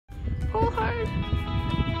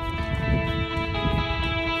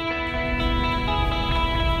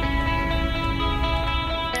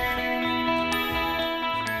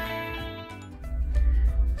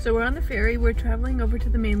So we're on the ferry. We're traveling over to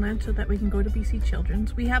the mainland so that we can go to BC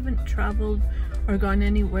Children's. We haven't traveled or gone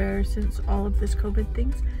anywhere since all of this COVID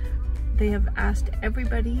things. They have asked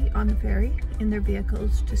everybody on the ferry in their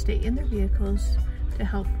vehicles to stay in their vehicles to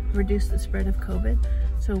help reduce the spread of COVID.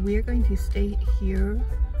 So we are going to stay here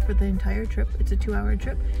for the entire trip. It's a 2-hour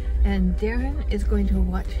trip, and Darren is going to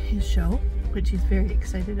watch his show, which he's very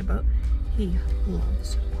excited about. He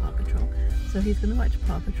loves Paw Patrol. So he's gonna watch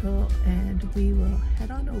Paw Patrol, and we will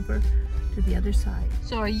head on over to the other side.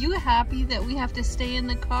 So are you happy that we have to stay in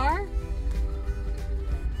the car?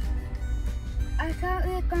 I thought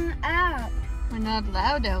we were going out. We're not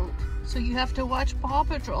allowed out. So you have to watch Paw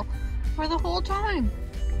Patrol for the whole time.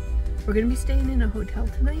 We're gonna be staying in a hotel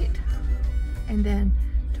tonight, and then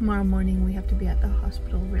tomorrow morning we have to be at the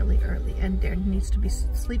hospital really early, and Darren needs to be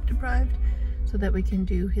sleep deprived so that we can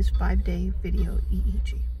do his 5-day video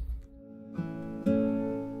EEG.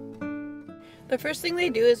 The first thing they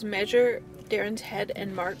do is measure Darren's head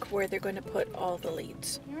and mark where they're going to put all the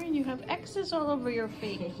leads. Darren, you have X's all over your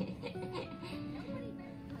face.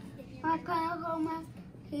 Can I hold my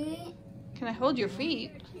feet? Can I hold your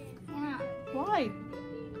feet? Yeah. Why?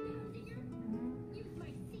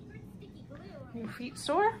 Your feet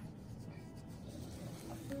sore?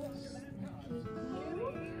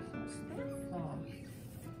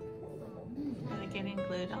 Are they getting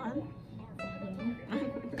glued on?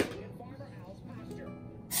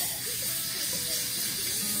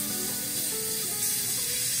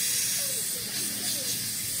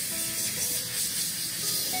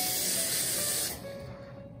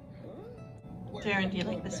 Darren, do you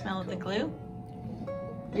like the smell of the glue?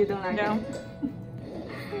 You don't like No. it?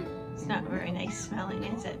 It's not very nice smelling,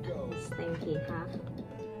 is it? Stinky, huh?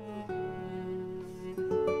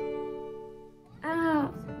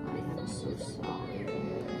 Ow. I am so sorry.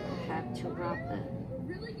 I have to rub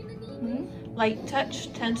it. Light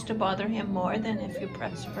touch tends to bother him more than if you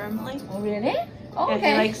press firmly. Oh, really? Yeah,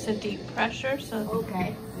 he likes the deep pressure, so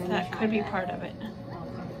Okay. that could be part of it.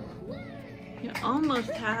 You almost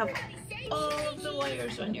have all of the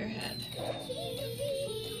wires on your head.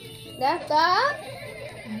 That's all?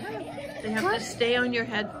 They have to stay on your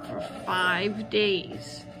head for 5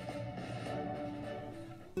 days.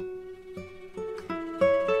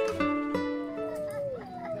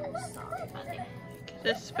 Sorry, honey.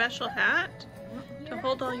 This special hat to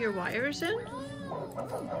hold all your wires in. Oh,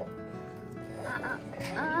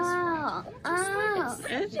 oh.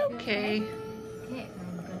 It's okay. Okay,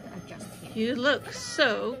 I'm going to adjust here. You look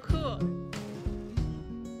so cool.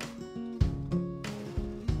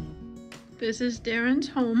 This is Darren's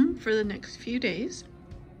home for the next few days.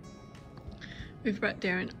 We've brought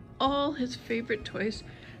Darren all his favorite toys.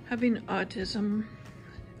 Having autism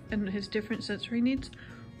and his different sensory needs,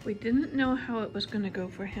 we didn't know how it was going to go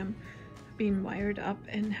for him being wired up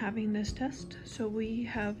and having this test. So we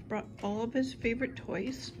have brought all of his favorite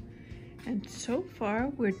toys, and so far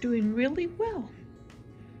we're doing really well.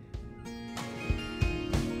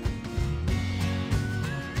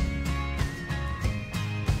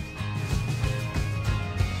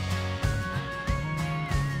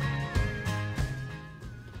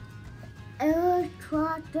 I will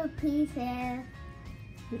drop the pieces.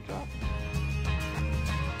 Good job.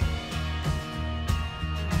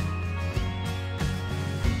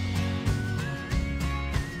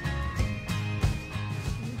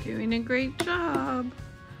 You're doing a great job.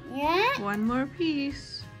 Yeah? One more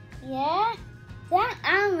piece. Yeah? That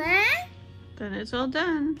alright? Then it's all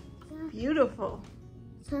done. Beautiful.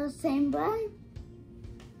 So Simba,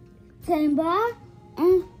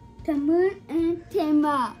 and Timon, and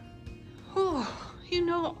Timba. Oh, you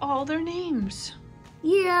know all their names.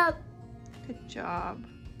 Yep. Good job.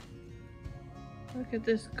 Look at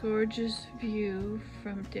this gorgeous view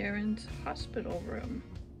from Darren's hospital room.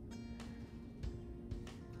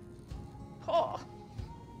 Oh.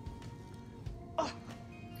 Oh.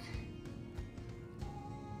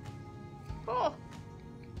 Oh.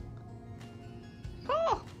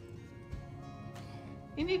 Oh.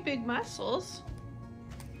 You need big muscles.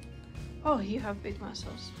 Oh, you have big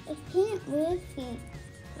muscles. I can't lift it.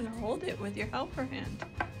 And hold it with your helper hand.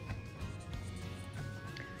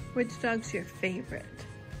 Which dog's your favorite?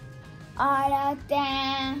 All of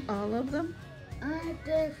them. All of them? A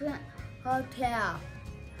different hotel.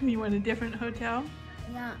 You want a different hotel?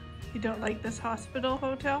 Yeah. You don't like this hospital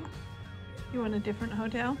hotel? You want a different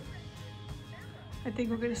hotel? I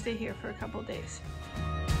think we're going to stay here for a couple days.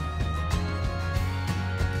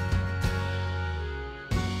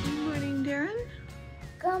 Good morning, Darren.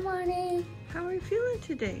 Good morning. How are you feeling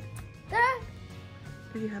today? Good.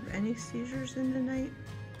 Did you have any seizures in the night?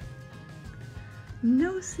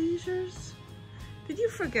 No seizures? Did you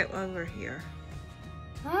forget why we're here?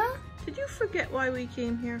 Huh? Did you forget why we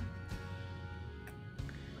came here?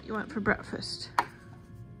 What you want for breakfast?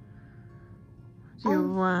 Do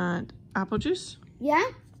you want apple juice? Yeah.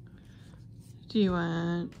 Do you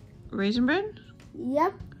want raisin bread?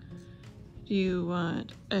 Yep. Do you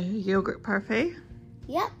want a yogurt parfait?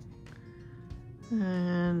 Yep.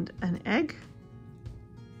 And an egg?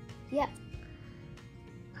 Yep.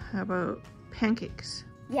 How about pancakes?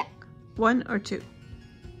 Yep. 1 or 2?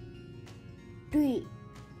 3.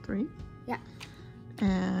 3? Yeah.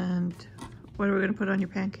 And what are we going to put on your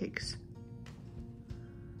pancakes?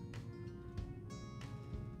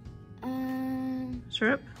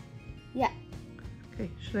 Syrup? Yeah. Okay,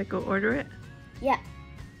 should I go order it? Yeah.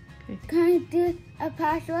 Okay, Can I do a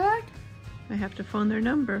password? I have to phone their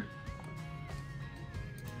number.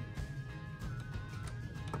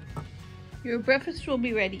 Your breakfast will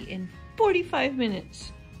be ready in 45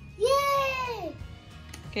 minutes. Yay!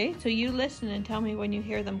 Okay, so you listen and tell me when you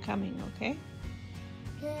hear them coming, okay?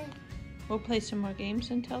 Okay. We'll play some more games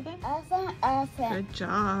until then. Elephant. Good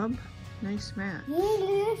job. Nice math. You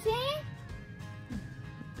losing?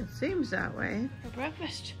 It seems that way. For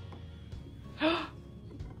breakfast.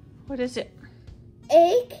 What is it?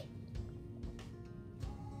 Egg.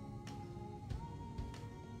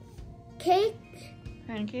 Cake.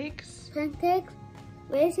 Pancakes. Pancakes.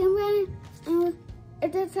 Raisin bread. And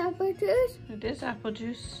it is apple juice. It is apple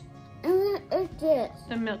juice. And what is this?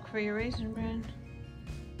 The milk for your raisin bread.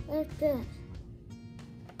 What's this?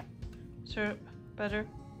 Syrup, butter.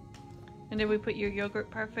 And then we put your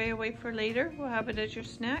yogurt parfait away for later. We'll have it as your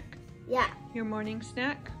snack. Yeah. Your morning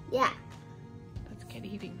snack. Yeah. Let's get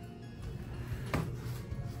eating.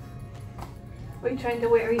 Are you trying to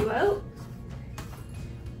wear you out?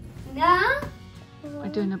 No. We're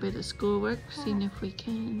doing a bit of schoolwork, seeing if we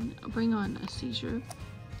can bring on a seizure.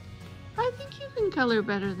 I think you can color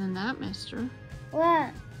better than that, mister.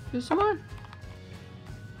 What? Do some more.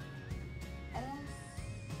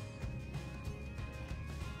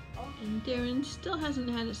 And Darren still hasn't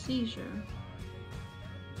had a seizure.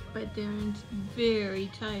 But Darren's very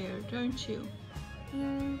tired, aren't you?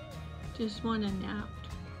 Just want a nap.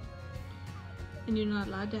 And you're not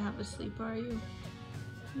allowed to have a sleep, are you?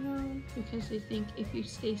 No. Because they think if you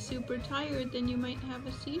stay super tired, then you might have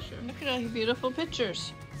a seizure. Look at all your beautiful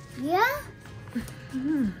pictures. Yeah?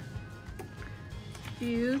 Do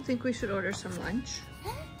you think we should order some lunch?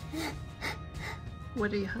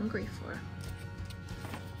 What are you hungry for?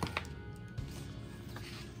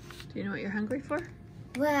 Do you know what you're hungry for?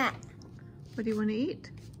 What? What do you want to eat?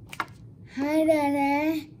 Hi,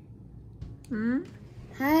 Dada.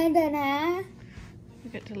 Hi, Dada. You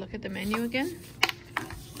get to look at the menu again?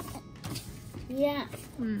 Yeah.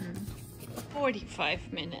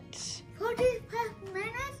 45 minutes. 45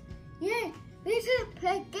 minutes? Yeah, we should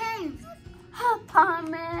play games. I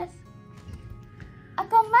promise. I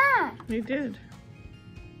come on. You did.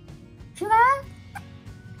 Try.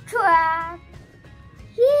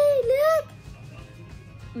 Yay, look.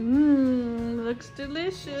 Looks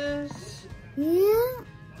delicious. Yeah.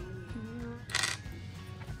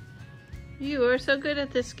 You are so good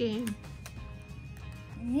at this game.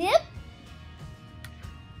 Yep.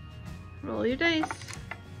 Roll your dice.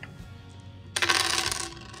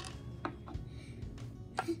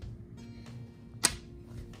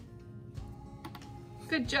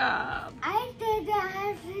 Good job. I did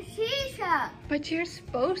have a seizure. But you're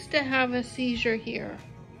supposed to have a seizure here.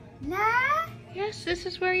 Nah. Yes, this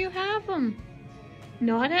is where you have them.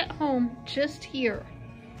 Not at home, just here.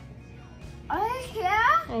 Oh,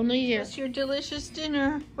 yeah? Only here. It's your delicious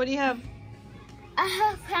dinner. What do you have? I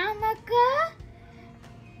have hamburger.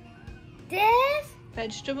 This.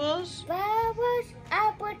 Vegetables. Flowers,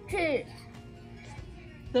 apple juice.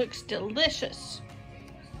 Looks delicious.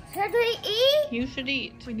 Should we eat? You should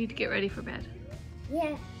eat. We need to get ready for bed.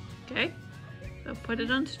 Yeah. Okay? So put it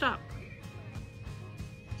on stop.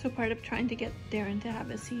 So part of trying to get Darren to have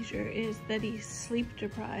a seizure is that he's sleep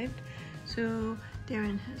deprived. So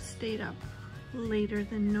Darren has stayed up later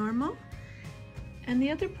than normal. And the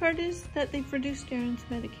other part is that they've reduced Darren's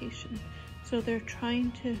medication. So they're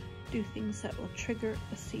trying to do things that will trigger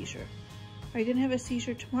a seizure. Are you gonna have a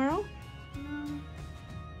seizure tomorrow? No.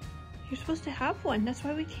 You're supposed to have one, that's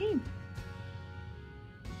why we came.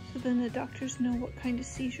 So then the doctors know what kind of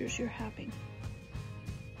seizures you're having.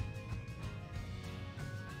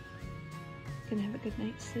 Gonna have a good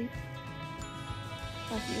night's sleep.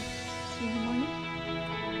 Love you. See you in the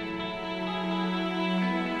morning.